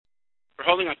We're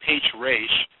holding on page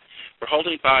Reish. We're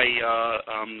holding by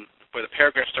where the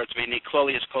paragraph starts, V'nei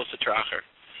kloli is close to Tracher.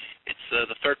 It's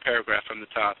the third paragraph from the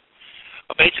top.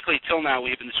 Basically, till now,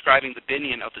 we've been describing the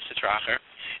binyan of the Sitracher,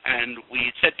 and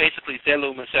we said basically Zelu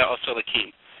Maseh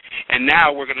Osolakim. And now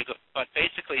we're going to go, but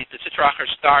basically the Sitracher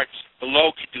starts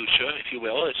below Kedusha, if you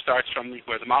will. It starts from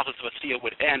where the Malchus of Asiya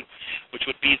would end, which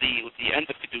would be the end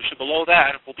of Kedusha. Below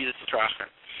that will be the Sitracher.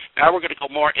 Now we're going to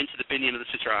go more into the binyan of the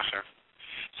Sitracher.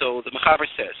 So the Mechaber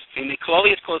says, "In the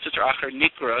Kloli is called Sitracher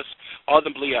Nikras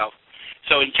Adam Bliel."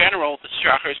 So in general, the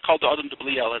Sitracher is called the Adam de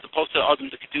Bliel as opposed to the Adam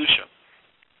de Kedusha.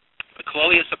 The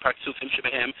Kloli is the Partsufim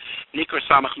Shebehem Nikras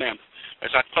Samach Mem.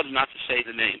 There's not to say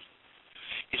the name.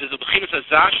 He says, the Bechinas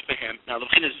Azash Behem. Now, the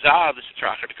Bechinas Zah of the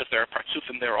Sitracher, because there are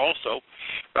Partsufim there also,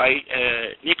 right?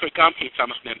 Nikra Gamti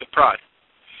Samach Mem Beprad.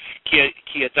 Ki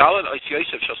Adalat Ois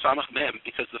Yosef Shal Samach Mem,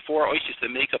 because the four oises that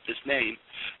make up this name,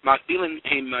 Makbilin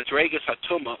Heim Madregas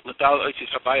Hatuma, Ladal Oises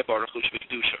Havaya Baruch Hu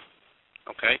Shebekdusha.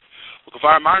 Okay? Of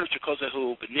course,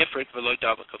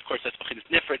 that's Bechinas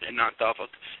Nifrit and not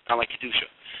Davak, not like Kedusha.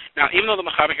 Now, even though the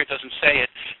Mechaber here doesn't say it,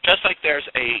 just like there's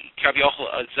a Kavyochel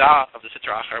Azah of the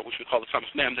Sitracher, which we call the Samach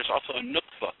Mem, there's also a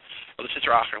Nukva of the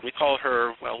Sitracher. We call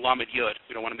her, Lamed Yud.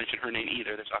 We don't want to mention her name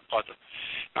either. There's Akpata,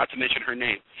 not to mention her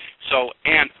name. So,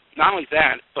 and not only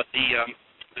that, but the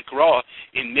Gra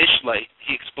in Mishlei,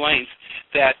 he explains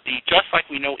that just like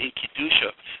we know in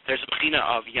Kedusha, there's a Bechina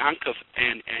of Yankov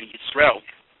and Yisrael,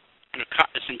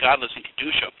 Katniss and Gadlus in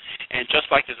Kedusha, and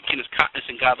just like there's a Bechina's Katniss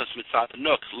and Gadlus Mitzad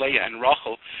Nuk, Leah and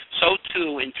Rachel, so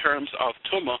too in terms of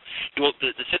Tumah,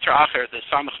 the Sitra Acher, the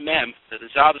Samach Mem,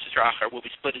 the Zah of the Sitra Acher will be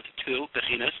split into two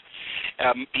Bechinas,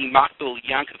 being Makbil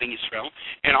Yankov in Yisrael,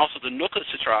 and also the Nuk of the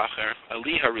Sitra Acher,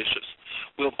 Liha Rishus,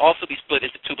 will also be split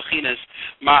into two Bechinas,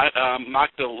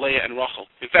 Makbil, Leah, and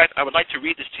Rachel. In fact, I would like to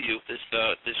read this to you, this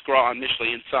Gra on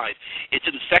Mishlei inside. It's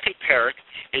in the second parak.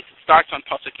 It starts on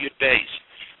Pasuk Yud Beis.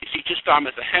 You see, just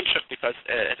as a hemshech, because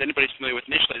as anybody's familiar with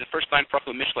Mishlei, the first 9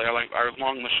 Prakim Mishlei are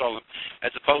long Mashalim, as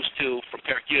opposed to from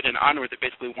Parak Yud and onward, they're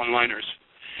basically one-liners.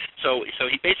 So he's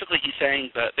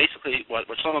saying that basically what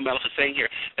Shlomo Melech is saying here,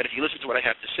 that if you listen to what I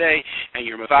have to say and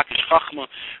you're Mavakish Chachma,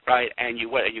 right, and you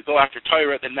go after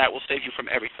Torah, then that will save you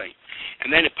from everything. And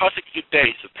then in Pasuk Yud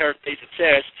Beis, the Parak Beis, it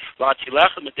says, La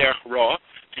Tilecha Mederech Ra,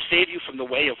 to save you from the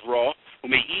way of Ra,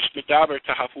 Umeish Medaber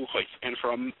Tahafuchos, and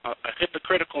from a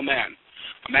hypocritical man,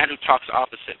 a man who talks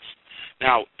opposites.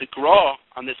 Now, the Gra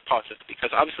on this pasuk, because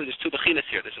obviously there's two Bechinas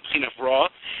here. There's a Bechina of Ra,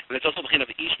 and there's also a Bechina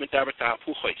of Ish Medaber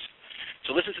Tahafuchos.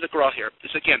 So listen to the Gra here.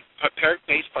 This again, Parak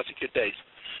Beis, pasuk Yud Beis.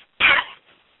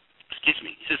 Excuse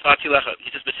me. He says, Vatilecha. He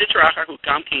says, B'sitra Achar Hu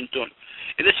Gam Kein Dun.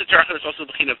 In this Sitra Achar, there's also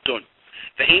the Bechina of Dun.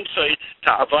 The Heim Soid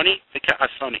Ta'avani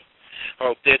V'Ka'asani.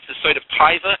 Oh, there's the Soid of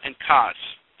Taiva and Kaz,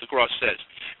 the Gra says.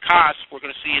 Kaz, we're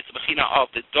going to see, it's the Bechina of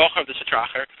the Docher of the Sitra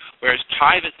Acher, whereas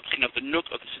Taiva is the Bechina of the Nuk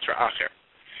of the Sitra Acher.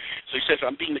 So he says,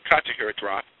 I'm being the Kata here a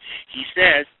drop. He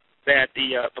says that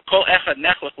the B'kol Echad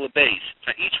Nechlech L'Beis,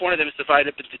 each one of them is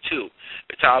divided up into two.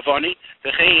 V'Ta'avani,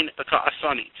 V'chein,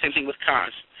 V'Ka'asani. Same thing with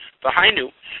Kaz. V'hainu,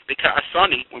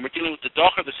 V'Ka'asani, when we're dealing with the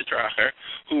Docher of the Sitra Acher,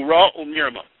 Hu Ra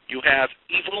U'Mirma. You have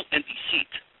evil and deceit.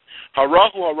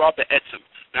 Hara Hu Hara Be'etzim.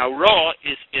 Now, Ra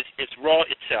is Ra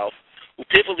itself.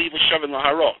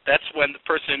 That's when the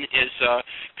person is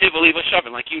pivaliva shovin,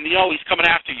 like you know he's coming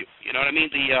after you. You know what I mean?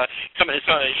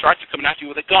 Sharks are coming after you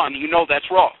with a gun. You know that's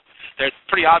raw. It's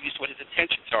pretty obvious what his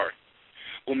intentions are.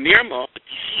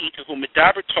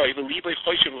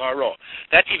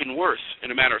 That's even worse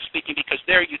in a manner of speaking, because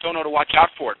there you don't know to watch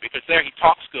out for it, because there he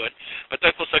talks good, but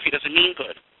he doesn't mean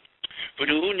good. And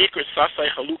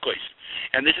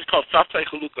this is called safsai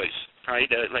chalukos, right?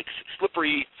 Like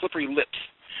slippery lips.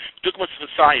 Dugmas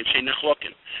v'sayim shei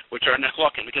nechlokin, which are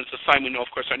nechlokin, because the sign we know, of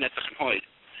course, are netzach and hoid.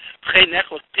 Pchei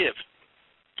nechlok piv.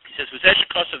 He says, v'zeh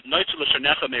shekos of noitzu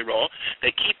l'shanecha meiro, they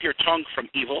keep your tongue from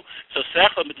evil, so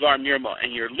secha midvar mirma,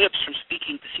 and your lips from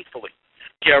speaking deceitfully.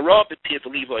 Ki hara b'piv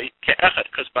levoy ke'echad,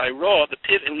 because by ra, the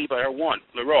piv and levoy are one,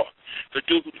 l'ra.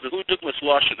 V'hu dugmas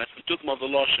loshen, that's the dugma of the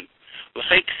loshen.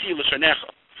 L'chei ksi l'shanecha,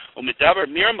 u'midaber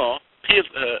mirma, piv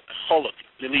cholok.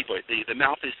 The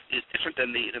mouth is different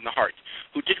than the heart.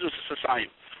 Who dignus sasayim?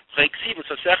 Chayksiv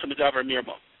sasecha medavar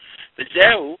mirma.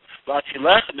 V'zehu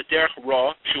v'atilech mederech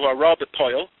ra shuhara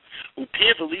bepoil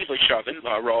u'piv v'liva shavin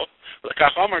la'ra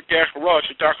l'kachamar derech ra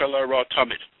shedarcha la'ra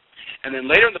tamid. And then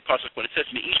later in the pasuk when it says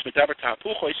meish medavar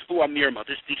tahapuchois hu amirma,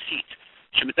 this deceit.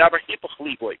 Shemedavar hipoch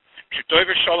liboy.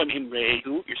 Shedover shalom im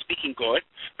re'ehu, you're speaking good.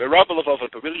 Ve'rabba levova,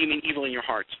 but really you mean evil in your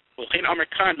heart. V'chein amar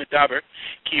kan medavar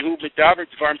ki hu medavar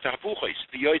dvarim tahapuchois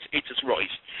v'yoyz eitzes rois.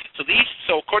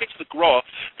 So according to the Gra,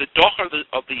 the docher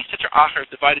of the Sitra Acher is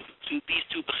divided into these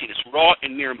two bechinas, Ra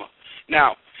and Mirma.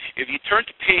 Now, if you turn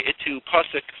to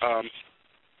Pasuk,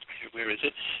 where is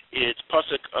it? It's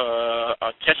Pasuk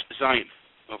Tes Zayin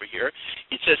over here.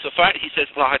 He says,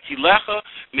 Lahatilecha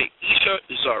me'isha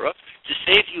zara, to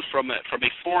save you from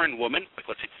a foreign woman, like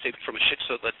let's say to save you from a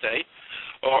shiksa, let's say,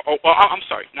 or I'm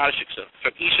sorry, not a shiksa,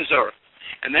 from isha zara.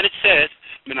 And then it says,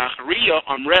 Menachriya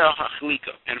amrea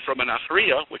hachlika, and from an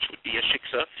achriya, which would be a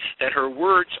shiksa, that her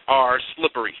words are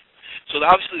slippery. So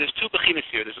obviously there's two bechinas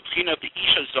here. There's a bechina of the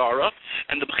isha zara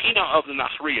and the bechina of the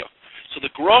nachriya. So the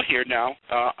Gra here now,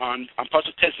 on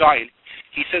Pasuk Tes Zayin,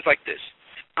 he says like this,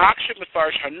 Akshem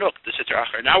mefarish hanuk, the Sitra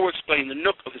Acher. Now we're explaining the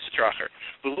nuk of the Sitra Acher.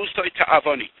 V'hu soy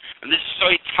ta'avoni, and this is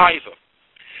soy taiva.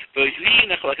 V'hi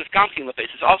nechalek is gamkin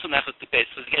lepes, it's also nechalek lepes.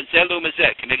 So again, zelu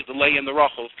mezek, can make a delay in the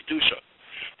rachel of kedusha.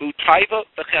 V'hu taiva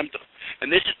v'chemta,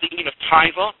 and this is the meaning of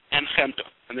taiva and chemta,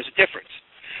 and there's a difference.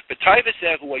 But taiva is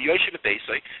who are yoshe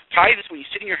b'beisai. Taiva is when you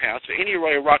sit in your house. V'eni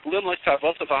roy rock limlay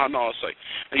tavota v'hanasai,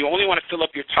 and you only want to fill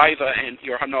up your taiva and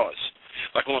your hanas,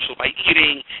 like also by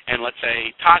eating and let's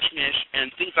say tachmish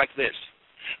and things like this.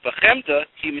 V'chemta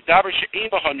he midaber she'ein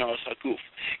b'hanas haguf.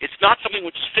 It's not something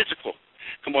which is physical.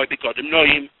 Kamoy begadim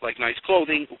noyim, like nice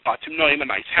clothing, upatim noyim, a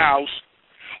nice house,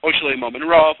 or shalei mom and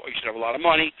rav, or you should have a lot of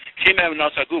money. She'ein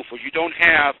hanas haguf, or you don't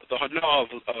have the hanav,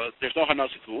 there's no hanas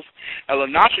haguf. Ela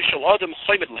nafshe shel adam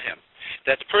choymed lehem,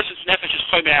 that the person's nefesh is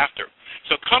choymed after.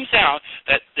 So it comes out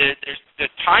that the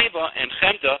taiva and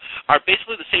chemda are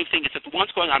basically the same thing. It's that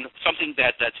one's going on something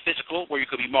that's physical, where you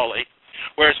could be mole,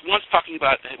 whereas one's talking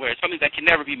about where it's something that can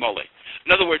never be mole. In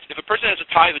other words, if a person has a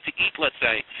taiva to eat, let's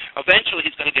say, eventually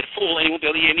he's going to get full and he won't be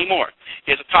able to eat anymore.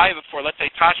 He has a taiva for, let's say,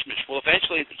 tashmish. Well,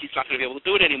 eventually he's not going to be able to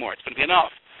do it anymore. It's going to be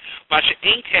enough. Masha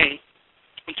inke,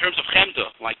 in terms of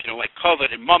chemda, like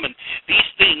kavod and mammon, these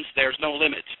things there's no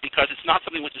limit because it's not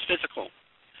something which is physical.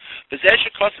 The Zesha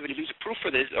Kosev, and he gives a proof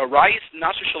for this, Arayis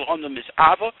Nasr Shal Honam is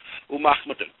Ava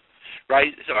Umachmadim.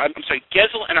 Right? So I'm sorry,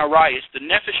 Gezel and Arayis, the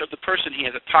nefesh of the person, he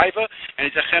has a taiva and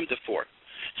he's a chemda for.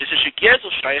 So it says,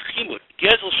 Gezel Shayach Chimut,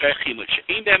 Gezel Shayach Chimut,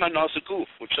 She'im Be'em HaNaz HaGuf,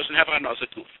 which doesn't have a HaNaz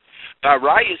HaGuf. The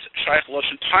Arayis Shayach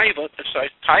Loshen Taiva,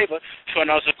 Taiva to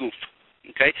HaNaz HaGuf.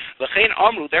 Okay? L'chein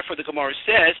Amru, therefore the Gemara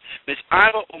says, Mis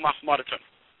Ava Umachmadaton.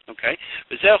 Okay?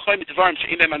 V'zeh Choy Mitvarim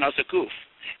She'im Be'em HaNaz HaGuf.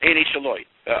 Eini Shaloi.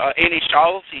 Eini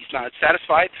Shal, he's not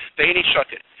satisfied. Ve'eini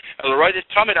Shakit. Elroy is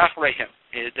Tamid Achrehim,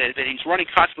 that he's running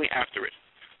constantly after it.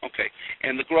 Okay.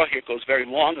 And the Gra here goes very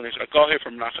long, and there's a Gra here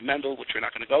from Nachum Mendel, which we're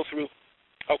not going to go through.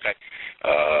 Okay.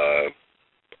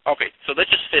 Okay, so let's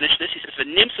just finish this. He says,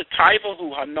 V'nimsa taiva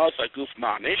hu hanaz aguf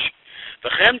mamish,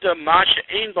 v'chemda ma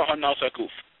she'ein ba hanaz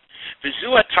aguf.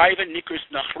 V'zua taiva nikris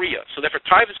nachriya. So therefore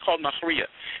taiva is called nachriya.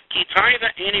 Ki taiva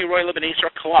any roy leben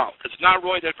Yisrael kalal. Because it's not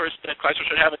roy that first that Kleisler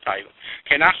should have a taiva.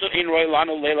 Kenachnu ein roy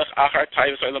lanu leilach achar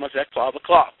taiva soy lemazek klal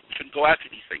v'klal. We shouldn't go after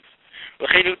these things.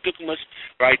 L'cheinu dukmas,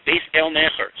 right, base el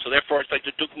necher. So therefore it's like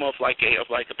the dukma of like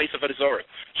a base of a dezorah.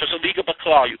 So it's a liga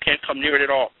b'klal. You can't come near it at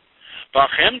all.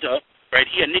 V'achemda, right,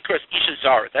 here nikras isha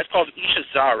zara. That's called isha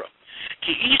zara.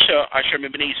 Ki isha asher min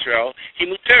bnei Yisrael he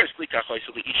muteres likach oisa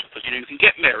isha, because you can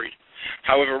get married.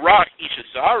 However, rak isha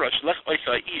zara shlech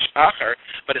oisa ish acher,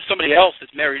 but if somebody else has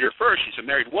married her first, she's a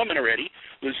married woman already.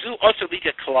 L'zu osa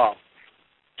lika kalal.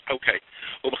 Okay.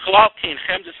 Well, the kalal came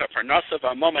chemdes parnasa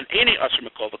v'amom and any asher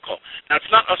mikol v'kol. Now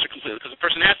it's not asher completely because the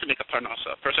person has to make a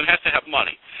parnasa. A person has to have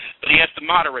money, but he has to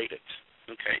moderate it.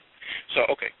 Okay. So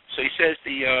he says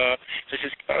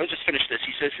I'll just finish this.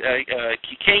 He says,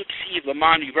 Ki kein ksiv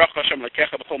l'man yivrach Hashem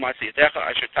lekecha b'chol ma'aseh yadecha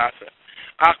asher tasa.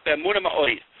 Ach be'emunah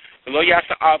ma'oid. V'lo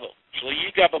yasa avol. Shlo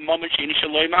yiga b'momen she'ini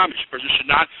shaloi mamish. A person should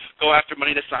not go after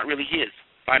money that's not really his.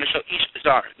 V'ayna shal ish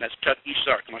zar. And that's pshat ish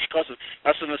zar. K'mash kosev.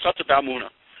 That's the nesata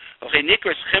b'amunah. Okay,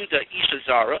 nikras chemda ish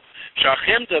zara.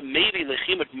 Sha'chemda maybe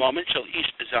lechimut momen shal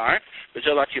ish zar.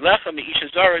 V'zel atilecha mi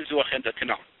ish zara zu chemda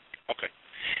kanal. Okay.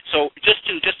 So just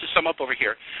to sum up over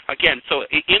here, again, so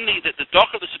in the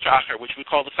doch of the Sitra Acher, which we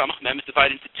call the Samach Mem, is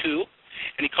divided into two,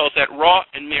 and he calls that Ra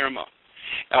and Mirma.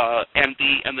 And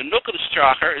the Nuk of the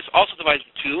Sitra Acher is also divided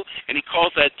into two, and he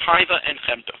calls that Taiva and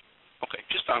Chemda. Okay,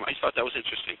 I thought that was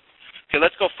interesting. Okay,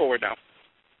 let's go forward now.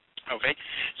 Okay,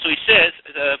 so he says,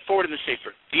 forward in the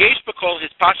Sefer, the Yesh B'Kol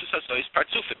his Pashas Hasois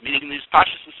Partzufim, meaning in his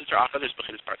Pashas and Sitra Acher, there's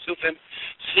B'Chinas Partzufim,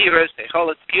 Sfiras,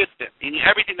 Techolet, Piyutim, meaning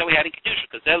everything that we had in Kedusha,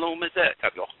 because Zelum is that,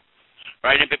 Kavyoch.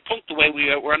 Right, and B'Punkt, the way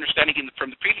we're understanding from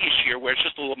the previous year, where it's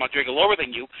just a little madriga lower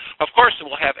than you, of course it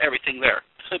will have everything there,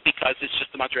 because it's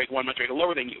just the madriga, one madriga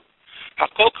lower than you.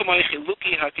 Hakol Kamay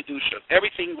Chiluki HaKedusha,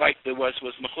 everything like there was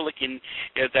Mechulik in,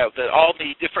 all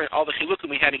the Chilukim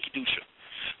we had in Kedusha.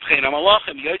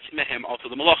 Also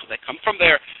the malachim that come from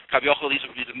there, Kavyochel, these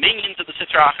are the minions of the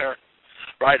Sitra Acher.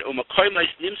 right? Umakoymais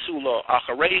nimsulo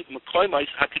acharei makoymais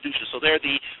hakadusha. So they're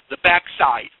the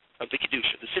backside of the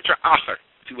kedusha, the sitra achar,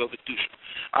 if you will, the kedusha.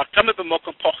 Tamid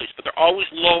b'mokom pochis, but they're always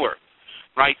lower,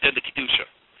 right, than the kedusha.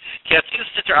 Ki atzilus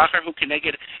sitra achar hu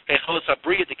keneged hecholos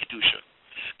abriya the kedusha.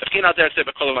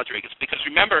 Because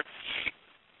remember,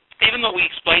 even though we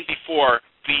explained before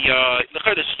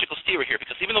there's a shtickle steer here,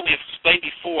 because even though we have explained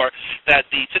before that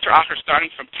the Sitra Achar starting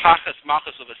from Tachas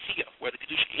Machas of Asiya, where the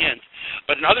Kedusha ends,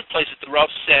 but in other places the Rav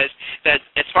says that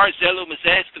as far as Zelu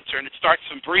Mazeh is concerned, it starts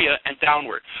from Bria and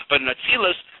downward. But in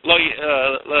Atzilus, Lo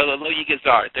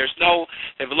Yigazar, there's no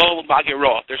Lo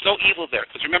Magiro, there's no evil there.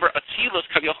 Because remember, Atzilus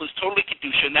Kavyochel is totally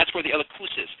Kedusha, and that's where the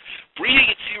Elikus is. Bria,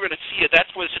 Yitzira, and Asiya,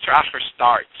 that's where the Sitra Achar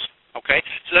starts. Okay,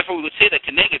 so therefore we would say that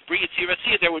Keneged, Bria, Yitzira,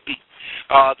 Asiya, there would be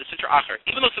the Sitra Achar.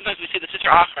 Even though sometimes we say the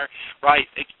Sitra Achar, right,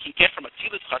 it can get from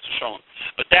Atzilus Chas V'Sholom,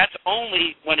 but that's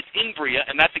only when it's in Bria,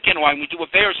 and that's again why when we do a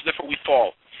Ve'er, so therefore we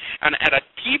fall. And at a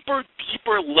deeper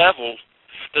level,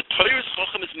 the Torah's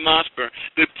Chochem is Masber,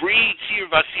 the Bria,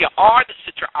 Yitzira, Asiya are the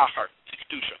Sitra Achar to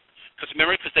Kedusha. Because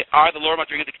remember, because they are the lower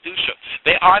Madriga of the Kedusha.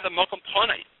 They are the Mokom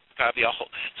Ponei,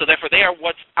 so therefore they are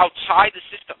what's outside the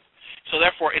system. So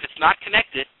therefore, if it's not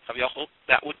connected,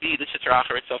 that would be the Sitra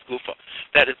Achar itself, Gufa.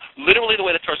 That is literally the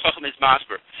way the Torah Sochem is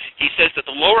Masber. He says that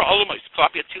the lower Olamais,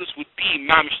 Klapi Atzilus, would be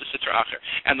Mamish the Sitra Achar.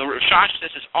 And the Rishash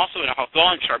says this also in a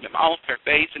Haggadah and Sharbim Aleph, Per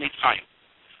Beis, and Eitz Chaim.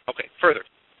 Okay, further.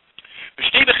 The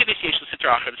Sitra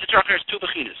Achar has two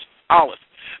Bechinas. Aleph.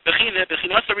 Bechinas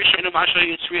HaRishonu Masha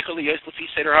Yitzricha Liyos Lefi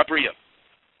Seder HaBriya.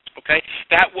 Okay,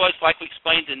 that was like we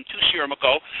explained in 2 shiurim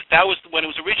ago. That was when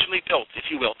it was originally built, if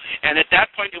you will, and at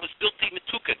that point it was built to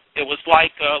Metukin. It was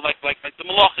like the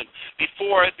Malachim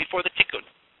before the Tikkun.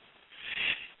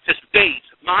 It says Beis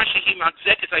Mashihi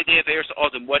Magzek is idea of Eretz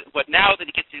Adam. What now that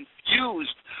it gets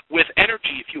infused with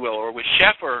energy, if you will, or with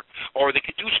shefer, or the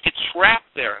kedusha gets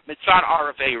trapped there, mitzad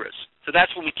araveris. So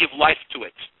that's when we give life to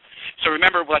it. So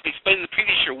remember, like we explained in the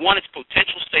previous year, one is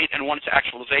potential state and one is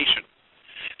actualization.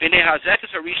 The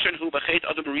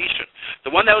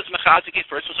one that was mechazik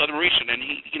first was Adam Rishon, and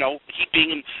he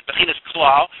being in Bechinas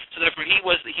Klal, so therefore he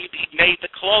made the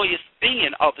kloliest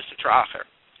being of the Sitra Achar.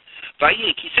 So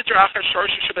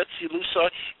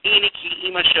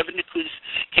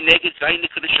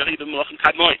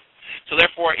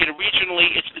therefore, it originally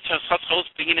it's Chatzchos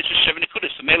being into 7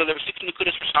 nekudas. So Mela there were 6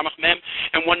 nekudas for Samach Mem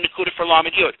and 1 nekuda for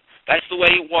Lamed Yud. That's the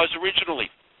way it was originally.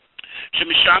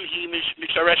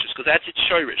 Because that's its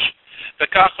shirish. And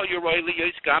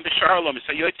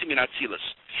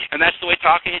that's the way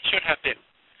talking it should have been.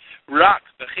 But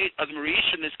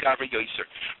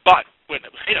when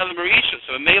B'chet Adam Marisha,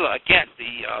 so Mela, again,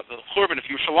 the Churban of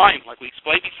Yerushalayim, like we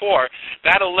explained before,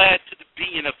 that led to the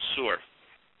being of Tzur.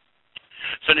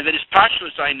 So then is Pashto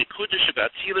Zayin Nekuda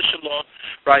Shabbat Tzila Shalom,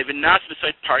 right? V'nas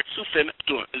beside Partzufim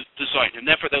design, and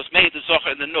therefore those made the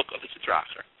Zohar and the Nuk of the Sitra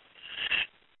Achar.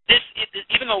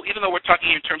 Even though we're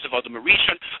talking in terms of Adam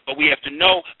Rishon, but we have to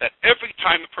know that every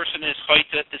time a person is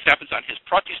chayta, this happens on his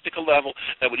pratistika level.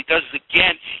 That what he does is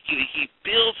again he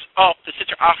builds up the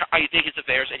Sitra Achar ayidei his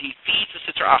averes, and he feeds the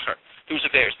Sitra Achar through his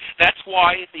averes. That's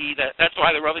why the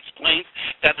Rav explains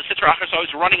that the Sitra Achar is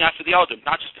always running after the Adam,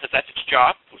 not just because that's its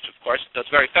job, which of course it does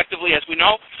very effectively as we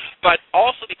know, but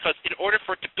also because in order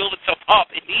for it to build itself up,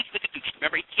 it needs the kedusha.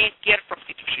 Remember, he can't get it from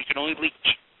kedusha; he can only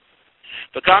leach.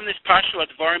 But this Pashu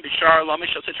Advarim Bishar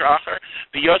Lamish of Sitra Achar,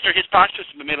 B'yoser his Pashtus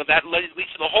that leads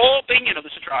to the whole binyan of the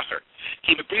Sitra Achar.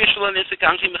 Ki B'briya Shalom is a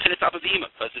Gamchi Mechinas Avavima,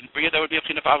 because in B'briya that would be a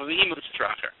Mechinas Avavima of the Sitra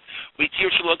Achar. We Tir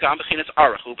Shalom Gam Mechinas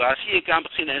Arach, U'Ba'asiyah Gam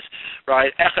Mechinas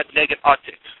right Echad Neged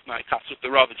Atik. My Katsuk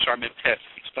the Rav and Shar Mem Ches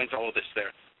explains all of this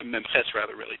there. Mem Ches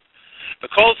rather really. The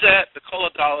Kol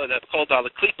Dala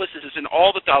Klippas is in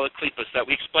all the Dala Klippas that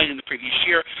we explained in the previous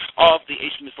year of the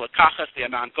Eish Mizla Kachas, the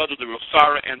Anan Gadol, the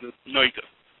Ruchsara, and the Noiga.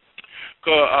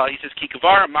 He says,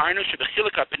 Kikavar Marnu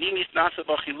Shebechilik Apenimis Nasa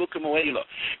Bachiluka Moela.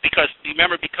 Because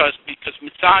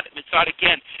Mitzad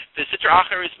again, the Sitra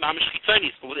Achar is Mamish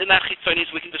Chitzonis, but within that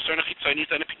Chitzonis we can discern a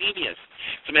Chitzonis and a Penimius.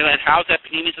 So how's that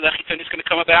Penimius and that Chitzonis going to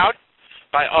come about?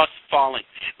 By us falling.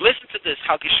 Listen to this,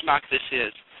 how Gishmak this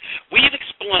is. We've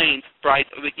explained, right,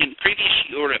 in previous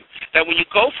shiurim, that when you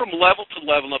go from level to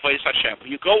level of Avodas Hashem, when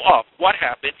you go up, what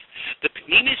happens? The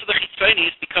Penimius of the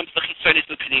Chitzonis becomes the Chitzonis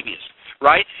of the Penimius,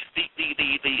 right? The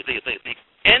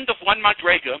end of one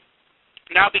Madrega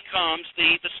now becomes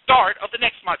the start of the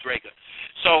next Madrega.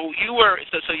 So your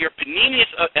Penimius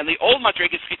and the old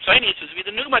Madrega is Chitzonis, is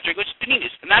the new Madrega, which is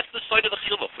Penimius, and that's the side of the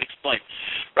Chiluf we explained,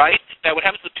 right? That what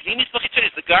happens to the Penimius of the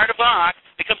Chitzonis, the Gar of Ak,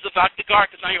 becomes the Vak de Gar,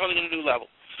 because now you're holding in a new level.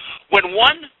 When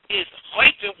one is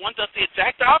chayta, one does the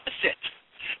exact opposite.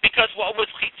 Because what was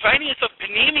chitzonius of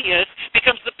Penimius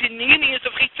becomes the Pneumius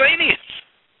of Chitzonius.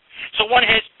 So one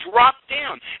has dropped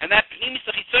down, and that Pneumius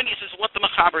of Chitzonius is what the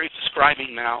Mechaber is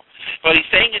describing now. What he's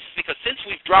saying is because since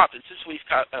we've dropped and since we've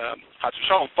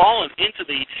fallen into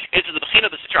the Bechina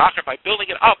of the Sitra Acher by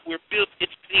building it up, we're built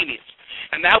its Pneumius.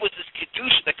 And that was this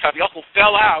Kedusha that Kaviyachol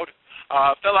fell out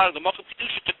of the Mochel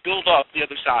Kedusha to build up the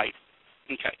other side.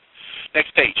 Okay. Next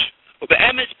page.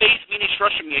 Ube'emes beis mini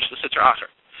shroshim yesh l'Sitra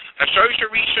Acher. HaShorish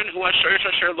HaRishon hu HaShorish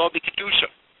Asher lo b'Kedusha.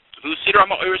 Who Sidra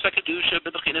Ma'oris HaKedusha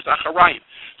b'Bechinas Acharayim.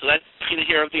 So that's the Bechina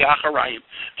here of the Acharayim.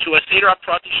 Shu HaSidra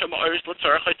Prati Shema'oris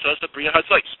l'Tzarech HaTzos B'Briya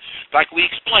HaZois. Like we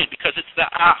explained, because it's the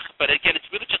Ach, but again, it's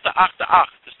really just the Ach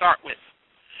to start with.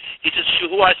 He says,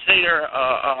 Shu HaSidra,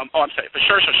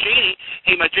 V'Shorish HaSheni,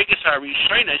 He Madrigas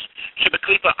HaRishonis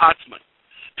Shebeklipa Atzman.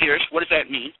 Pierce, what does that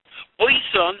mean?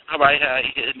 Oison,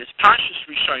 Miss Pashas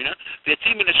Rishona,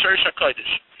 V'Yatim in the Shorish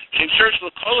HaKodesh. So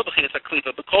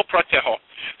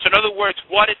in other words,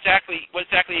 what exactly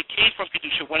it came from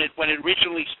Kedusha when it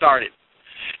originally started.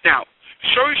 Now,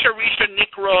 Shorish HaRishon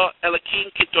Nikra Elakim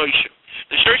Kedusha.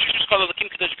 The Shorish is called Elakim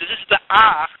Kedusha because this is the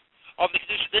Ach of the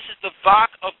Kedusha. This is the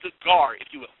Vak of the Gar, if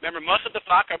you will. Remember, Machan the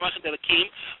Vak are Machan the Elakim,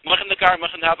 Machan the Gar,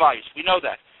 Machan the Havayis. We know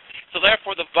that. So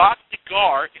therefore, the Vak the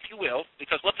Gar, if you will,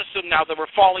 because let's assume now that we're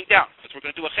falling down, because we're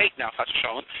going to do a Chait now, Chas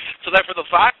Shalom. So therefore, the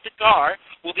Vak the Gar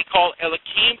will be called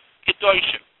Elakim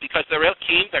Kedoshim, because they're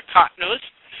Elakim, they're Katnus,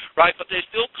 right, but they're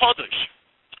still Kodesh.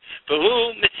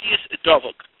 V'hu Metzias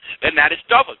Dovuk. And that is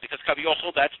Dovuk, because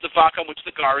Kaviyachol, that's the Vak on which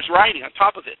the Gar is riding on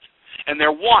top of it. And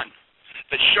they're one.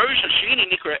 The Shorish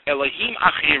Hashini Nikra Elohim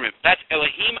Achirim. That's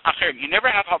Elohim Achirim. You never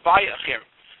have Havaya Achirim.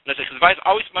 Because the Havaya is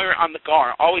always measured on the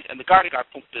Gar, always, and the Gar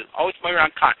punkted, always measured on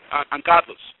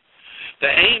Godless. The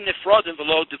aim nifrodim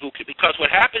below devukim, because what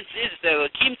happens is the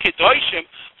Elohim Kedoshim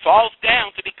falls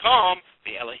down to become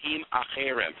the Elohim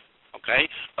Acherim. Okay?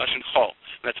 Lashon Chol.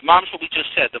 That's Mamish what we just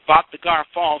said. The Vak, the Gar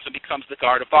falls and becomes the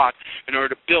Gar, the Vak, in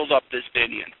order to build up this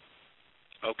binyan.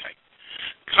 Okay.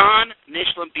 Kan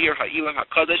nishlam bir ha'ilam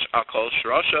ha'kadosh akol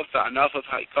shroshav va'anav of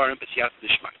ha'ikarim b'siyat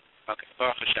dishmai. Okay,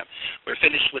 Baruch Hashem. We're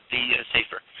finished with the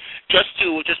Sefer. Just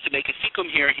to make a sikum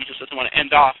here, he just doesn't want to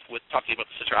end off with talking about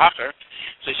the Sitra Acher.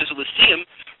 So he says, "L'siyim,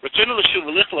 return l'shuv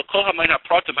v'lichla kol ha'mayna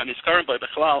pratim ha'nizkarim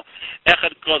b'chlal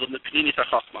echad godel l'pnimis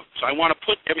ha'chachma." So I want to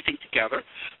put everything together.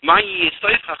 Ma'i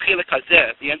yisoif ha'chilek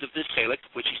hazeh, the end of this chilek,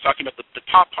 which he's talking about the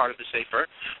top part of the Sefer.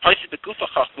 Ha'isi begufa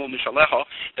chachma mishalecha,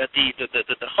 that the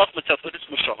chachma itself with its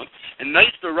mushalim, and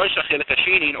nice the rosh ha'chilek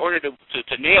hashini in order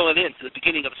to nail it in to the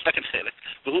beginning of the second chilek.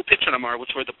 V'hu pitchanamar,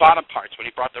 which were the bottom parts when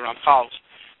he brought the Ramchals.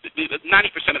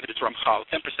 90% of it is Ramchal,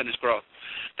 10% is growth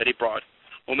that he brought.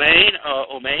 Umein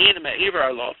me'iver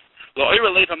alov, lo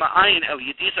oira leva ma'ayin el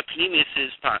yedisa pnimis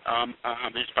his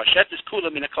pashet is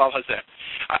kula min haklal hazeh.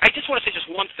 I just want to say just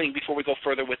one thing before we go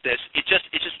further with this. It just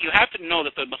you have to know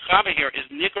that the Mechaber here is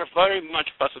nikar very much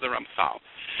plus of the Ramchal,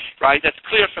 right? That's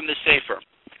clear from the Sefer.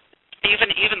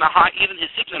 Even his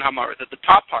Sikzin Hamar, that the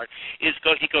top part he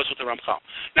goes with the Ramchal.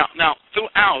 Now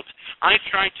throughout, I've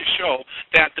tried to show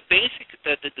that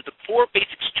the four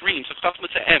basic streams of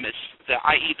Chachmas Emes,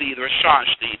 i.e. the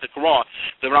Rashash, the Gra,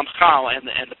 the Ramchal,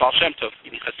 and the Baal Shem Tov,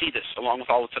 the Hasidus, along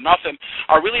with all the Tanafim,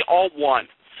 are really all one.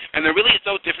 And there really is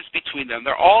no difference between them.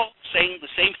 They're all saying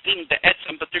the same thing, the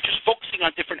etzem, but they're just focusing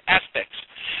on different aspects,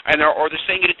 or they're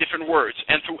saying it in different words.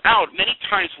 And throughout, many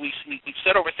times we've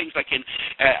said over things like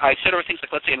I said over things like,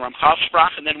 let's say, in Ramchal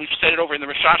Sprach, and then we've said it over in the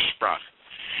Rashash Sprach.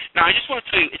 Now, I just want to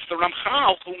tell you, it's the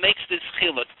Ramchal who makes this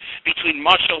chiluk between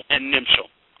mashal and nimshal.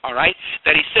 All right,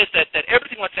 that he says that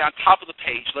everything, let's say, on top of the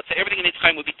page, let's say everything in its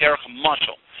time would be derech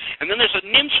mashal, and then there's a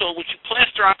nimshal which you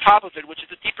plaster on top of it, which is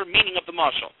the deeper meaning of the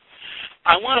mashal.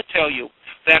 I want to tell you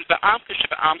that be'amkas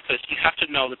shebe'amkas, you have to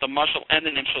know that the mashal and the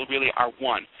nimshal really are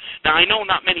one. Now, I know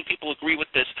not many people agree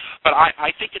with this, but I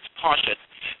think it's pashut,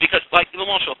 because like the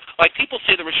mashal, like people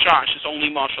say the Rashash is only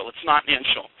mashal, it's not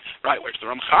nimshal, right? Whereas the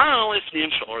Ramchal is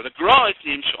nimshal, or the Gra is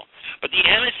nimshal. But the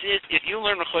emes is, if you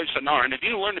learn Rechoiv Sanar, and if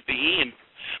you learn the Be'im,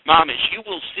 Mamish, you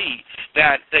will see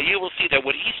that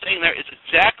what he's saying there is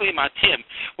exactly matim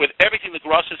with everything the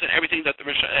Gra says and everything that the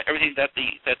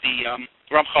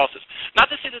Ramchal says. Not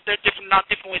to say that they're not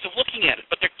different ways of looking at it,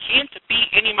 but there can't be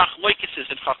any machloikeses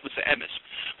in Chachmas Emes.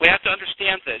 We have to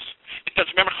understand this, because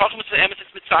remember, Chachmas Emes is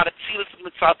mitzvah tzilus, is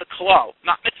mitzvah the klal,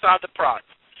 not mitzvah the prat.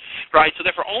 Right, so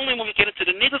therefore, only when we get into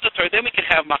the Nidlas Torah, then we can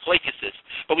have machloikeses.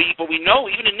 But we know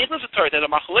even in Nidlas Torah that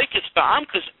a machloikes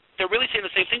ba'amkas, they're really saying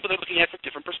the same thing, but they're looking at it from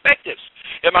different perspectives.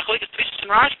 They're machloikes Tishis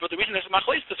and Rash, but the reason there's a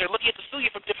machloikes is because they're looking at the sugya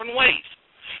from different ways.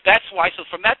 That's why. So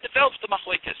from that develops the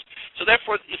machloikes. So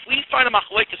therefore, if we find a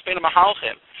machloikes bein a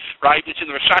mahalchim, right? Which in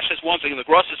the Rashash is one thing, and the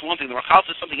Gross is one thing, the Rachal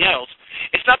is something else.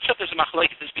 It's not just there's a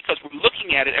machlekes, it's because we're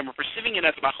looking at it and we're perceiving it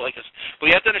as a machlekes. But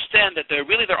you have to understand that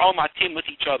they're all matim with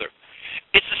each other.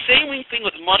 It's the same thing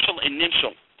with mashal and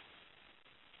nimshal.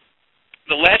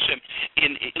 The leshem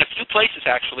in a few places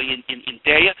actually in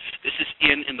Deya. This is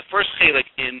in the first chelik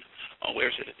in where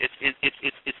is it?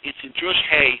 It's in Jewish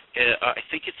Hay. I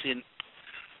think it's in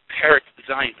Perik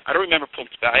Zion. I don't remember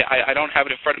Punkt. I don't have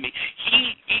it in front of me.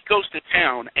 He goes to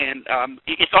town, and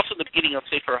it's also the beginning of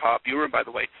Sefer HaBurim, by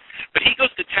the way. But he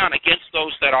goes to town against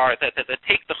those that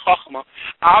take the chachma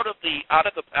out of the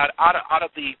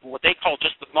what they call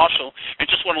just the mashal and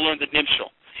just want to learn the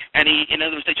nimshal. And in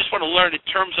other words, they just want to learn in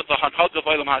terms of the hanhag of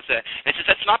olam hazeh. And he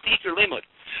says that's not the ikar limud.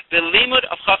 The limud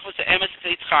of chachmas emes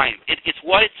is chaim. It's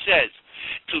what it says.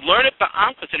 To learn it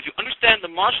ba'amkus, and if you understand the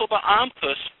mashal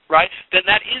ba'amkus, right, then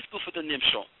that is good for the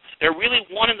nimshal. They're really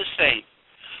one and the same.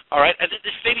 All right, and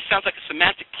this maybe sounds like a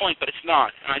semantic point, but it's not.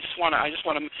 And I just want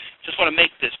to make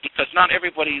this because not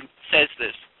everybody says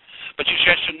this. But you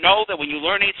should know that when you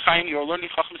learn Eitz Chaim, you're learning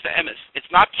chachmas emes. It's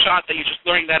not pshat that you're just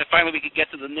learning that, and finally we can get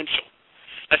to the nimshal.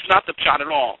 That's not the pshat at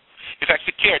all. In fact,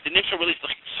 the nimshal really is the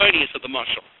chitzonius of the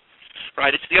mashal.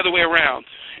 Right, it's the other way around.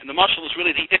 And the mashal is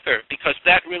really the ikar, because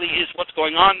that really is what's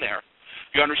going on there.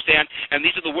 You understand? And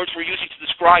these are the words we're using to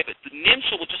describe it. The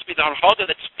nimshal will just be the harhaga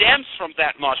that stems from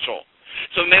that mashal.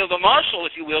 So the mashal,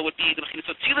 if you will, would be the b'chinas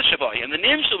of tzila shavai, and the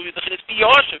nimshal would be the b'chinas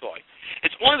biyah shavai.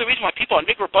 It's one of the reasons why people on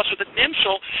mikra bus with the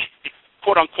nimshal,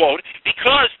 quote unquote,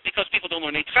 because people don't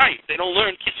learn Eitz Chaim. They don't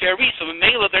learn Kisei Ari, so in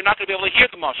Mela they're not going to be able to hear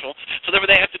the mashal, so therefore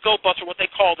they have to go bus or what they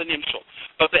call the nimshal.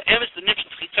 But the emes, the nimshal,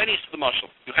 chitzonius to the mashal.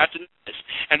 You have to know this.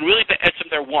 And really, be'etzem,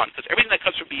 they're one, because everything that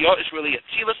comes from biyah is really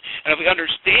Atzilus, and if we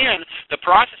understand the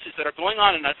processes that are going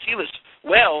on in Atzilus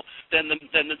well, then the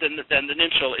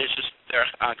nimshal is just their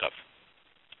agav.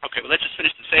 Okay, well, let's just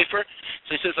finish the sefer.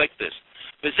 So he says like this: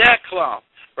 V'zeh klal,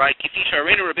 right? Kifi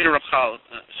sharenu Rabbeinu Ramchal,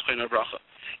 Shechina Bracha.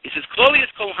 He says, "Kloli is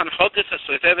kol hanhagas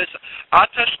hasoiteves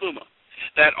atashluma."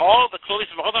 That all the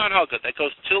klolis of all the hanhaga that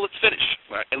goes till it's finished,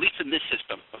 right? At least in this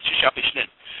system of Shisha Bishnin,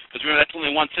 because remember that's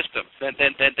only one system.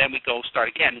 Then we go start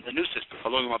again in the new system,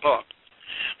 following Mabah.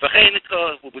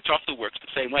 Which also works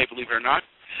the same way, believe it or not.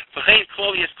 V'chein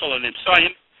kloli is kol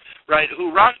hanimsayim. Right, who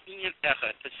rak inyan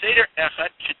echad, the seder echad,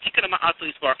 shetikana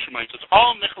ma'atlis baruch shemayim. So it's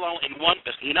all nichlal in one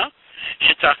bechina.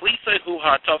 Shetachlisa hu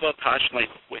ha'tava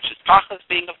ha'shleima, which is pachas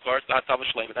being, of course, the ha'tava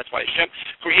shleima. That's why Hashem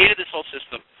created this whole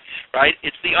system. Right,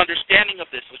 it's the understanding of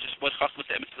this, which is what chachmas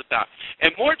emes is about.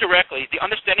 And more directly, the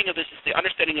understanding of this is the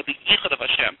understanding of the yichud of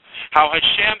Hashem. How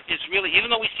Hashem is really, even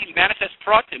though we see manifest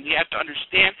pratim, we have to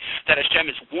understand that Hashem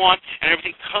is one, and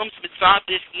everything comes mitzad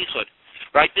this yichud.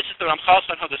 Right, this is the Ramchal's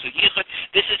Hanhagas Yichud.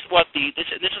 This is what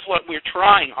we're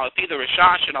trying. I'll be the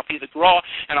Rashash, and I'll be the Gra,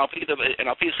 and I'll be the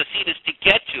Chasidus to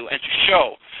get to and to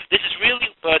show. This is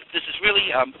really,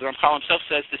 the Ramchal himself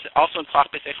says this also in Klach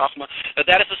B'Sei Chachma,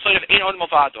 that is the sort of Ein Odom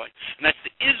Avadoy, and that's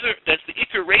the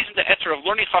Iker raising the etzer of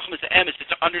learning Chachma to emes, is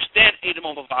to understand Ein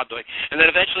Odom Avadoy, and that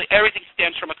eventually everything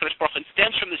stems from HaKadosh Baruch Hu and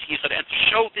stems from this Yichud, and to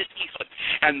show this Yichud.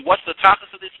 And what's the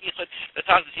tachas of this Yichud? The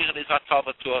tachas of this Yichud is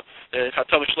Hatava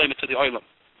Shlema to the Oilam.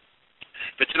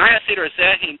 But tonight I say to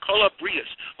Razeh in Kola Brias,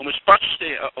 because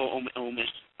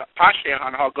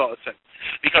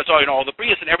all the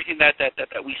Brias and everything that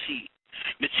we see.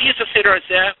 Mitzias of Seder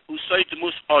Razeh, who soy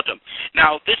Demus Adam.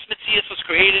 Now, this Mitzias was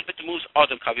created with Demus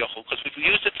Adam Kavyochel, because we've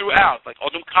used it throughout, like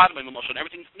Adam Kadmon, and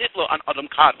everything's nitlo on Adam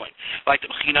Kadmon. Like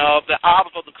the Bechina of the Ab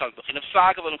of Adam Kadmon, the Bechina of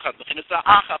Sag of Adam Kadmon, the Bechina of the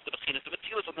Achab, the Bechina of the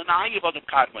Mitzias of the Nai of Adam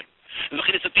Kadmon, and the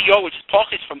Bechina of Dio, which is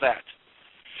Pochis from that.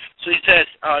 So he says,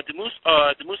 Demus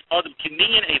Adam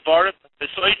Kiminyan Evarim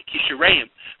Besoid Kishireim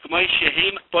Kamoy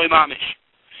Shehim Boy Mamish.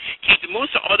 Ki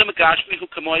Demus Adam Gashmi who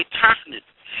Kamoy Tachnid.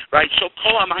 Right? So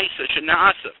Kol Amaisa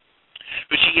Shanasa.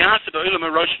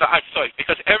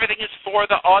 Because everything is for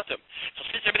the autumn. So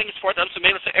since everything is for the autumn, so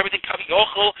everything coming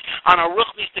on our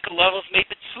ruchnistic levels made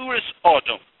the tzuris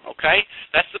autumn. Okay?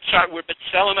 That's the chart where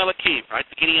Betzelem Elakim, right?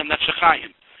 Beginning of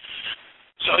Nefshachayim.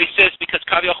 So he says, because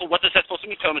Kaviyachol, what does that supposed to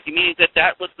mean? Meaning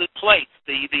that was the plate,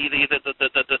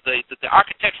 the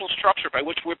architectural structure by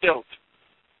which we're built.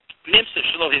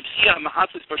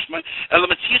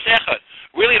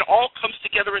 Really, it all comes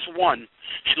together as one.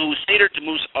 Seder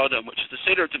Demus Adam, which is the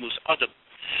Seder Demus Adam.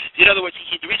 In other words,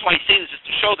 the reason why he's saying this is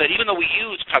to show that even though we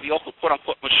use Kaviyachol, quote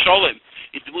unquote, Masholim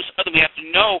in Demus Adam, we have to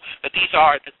know that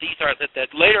that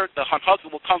later the Hanhag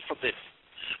will come from this.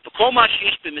 It's only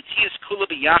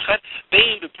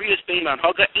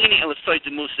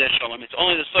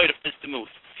the side of this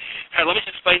demuth. Let me just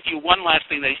explain to you one last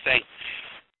thing that he's saying.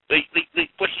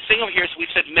 What he's saying over here is we've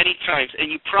said many times,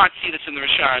 and you probably see this in the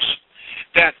Rashash,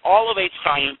 that all of Eitz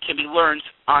Chaim can be learned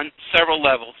on several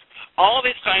levels. All of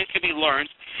Eitz Chaim can be learned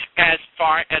as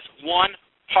far as one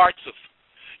partzuf.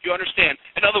 You understand?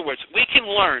 In other words, we can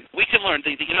learn we can learn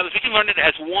it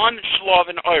as one shlav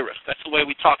in oirich. That's the way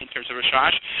we talk in terms of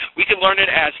Rashash. We can learn it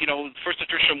as, first the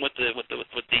drushim with the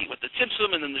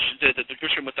Tzimtzum, and then the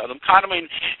drushim with the Adam Kadamim,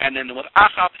 and then with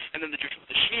Achab, and then the drushim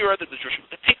with the Shira, then the drushim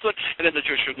with the Tikkun, and then the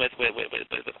drushim with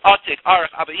Atik,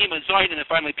 Arach, Abaima, Zoyin, and then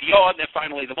finally Biyod, and then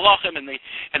finally the Malachim, and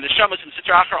the Shamas, and the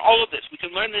Sitra Achar. All of this, we can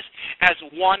learn this as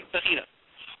one bechina.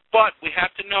 But we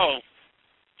have to know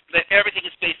that everything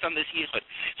is based on this yichud.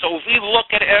 So if we look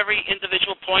at every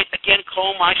individual point, again,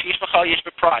 kol ma sheish b'chal yesh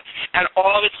b'prat, and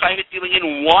all of its chayim is dealing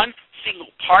in one single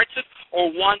partzuf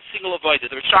or one single avodah.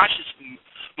 The Rishash is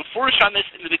mefurish on this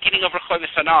in the beginning of Rechoy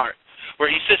V'Sanar, where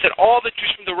he says that all the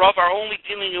Drushim the Rav are only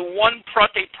dealing in one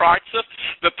prate partzuf,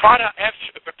 the prata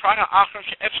achram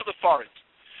she'efshel lefaret.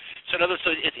 So in other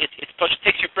words, it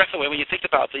takes your breath away when you think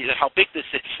about how big this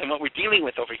is and what we're dealing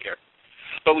with over here.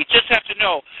 But we just have to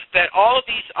know that all of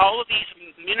these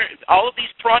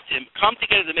pratim come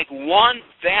together to make one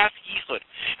vast yichud,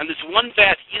 and this one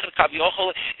vast yichud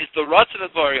kaviochol is the ratzon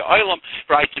of Bari Olam,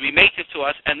 right, to be made to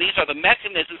us, and these are the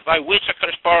mechanisms by which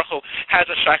HaKadosh Baruch Hu has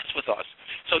a shaykhus with us.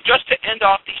 So just to end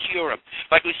off the shiurim,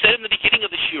 like we said in the beginning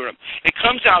of the shiurim, it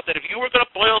comes out that if you were going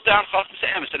to boil down chachmas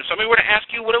emes, and if somebody were to ask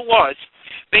you what it was,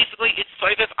 basically it's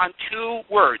soivev on two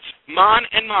words, man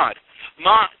and mad.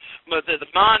 The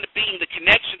man being the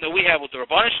connection that we have with the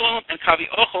Rabbanu Shalom, and Kavi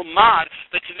Ochel Mad,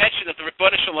 the connection that the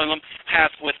Rabbanu Shalom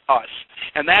has with us.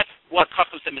 And that's what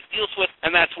Chachmas Emes deals with,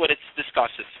 and that's what it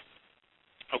discusses.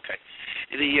 Okay.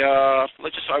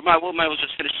 Let's just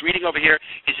finish reading over here.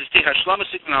 He says, "Tei Hashlama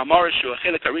Sikun Ha'amar Shu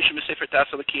Achelik Harishim Sefer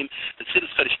Tasalakim the Tzidus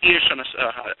Chadish Ir Shana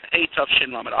Hey Tav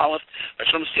Shin Lamed Aleph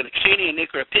Hashlama Sikun Sheni and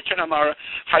Nikra Pitcher Hamara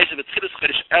Haizav Tzidus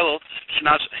Chadish Elul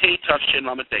Shnas Hey Tav Shin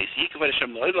Lamed Beis Yikav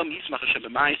Hashem Lo'ilam Yismach Hashem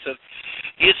B'Maisav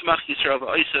Yismach Yisrael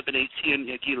V'Oisa B'Nei Tzion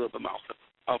Yagilu B'Malchut."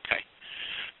 Okay.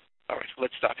 All right.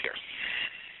 Let's stop here.